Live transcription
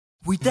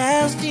We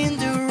danced in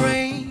the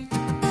rain,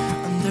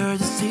 under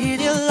the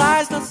city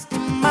lights, lost in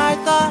my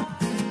thought,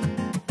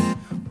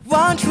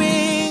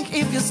 wondering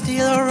if you're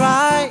still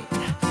alright.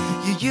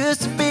 You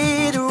used to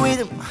be the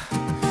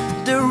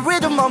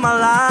rhythm of my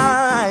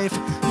life.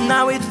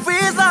 Now it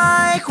feels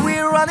like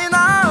we're running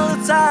out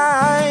of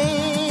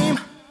time.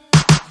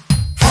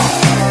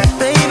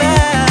 Baby,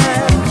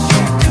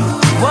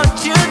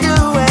 what you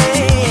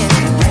doing?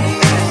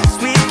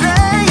 Sweet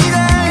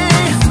lady,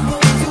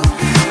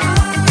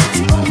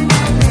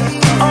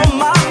 oh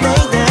my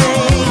lady,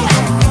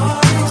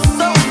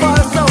 so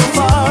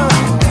far,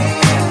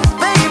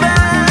 baby.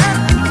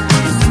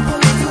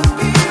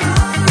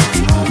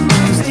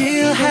 You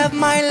still have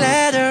my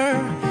letter.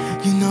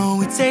 You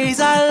know it says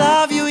I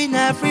love you in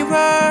every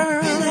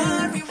word.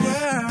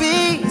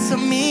 Piece of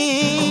me.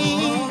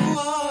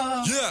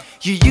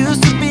 You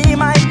used to be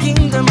my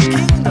kingdom, a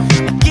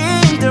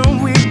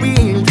kingdom we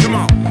built.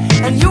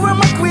 And you were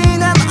my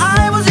queen and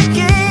I was your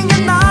king,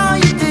 and now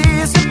you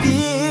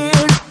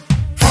disappeared.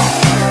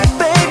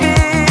 Baby,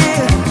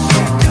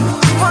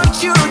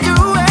 what you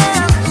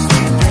doing?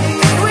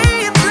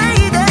 Sweet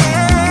lady,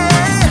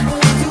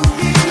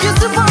 you're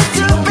supposed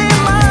to be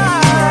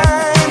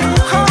mine.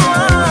 Oh,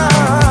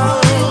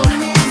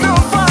 so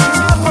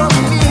far from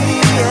me,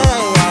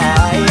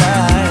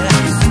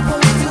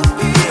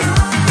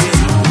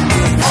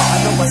 I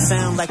know I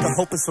sound like a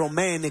hopeless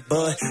romantic,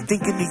 but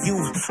thinking of you,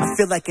 I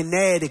feel like an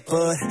addict,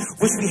 but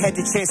wish we had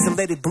the chance to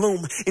let it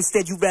bloom.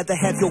 Instead, you'd rather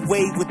have your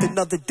way with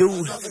another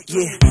dude.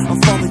 Yeah,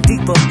 I'm falling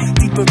deeper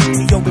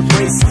into your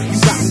embrace. You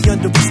got me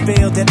under a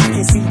spell that I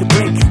can't seem to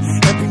break.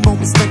 Every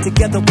moment spent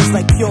together was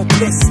like pure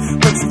bliss,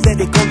 but you let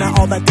it go, now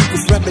all I do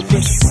is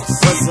reminisce.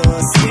 Was a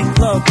sweet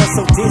love, but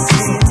so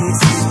distant.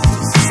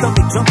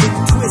 Stomach jumping,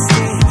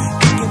 twisting,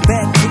 thinking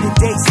back to the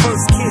days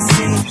first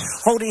kissing.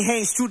 Holding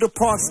hands through the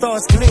park,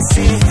 stars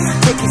glistening.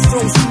 Taking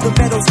strolls through the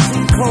meadows,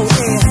 clean cold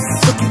air.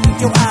 Looking in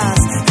your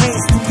eyes,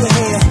 hands through your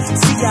hair.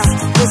 See, I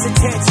was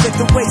attached at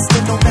the waist,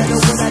 and no matter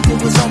what I did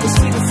was always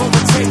waiting for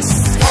a taste.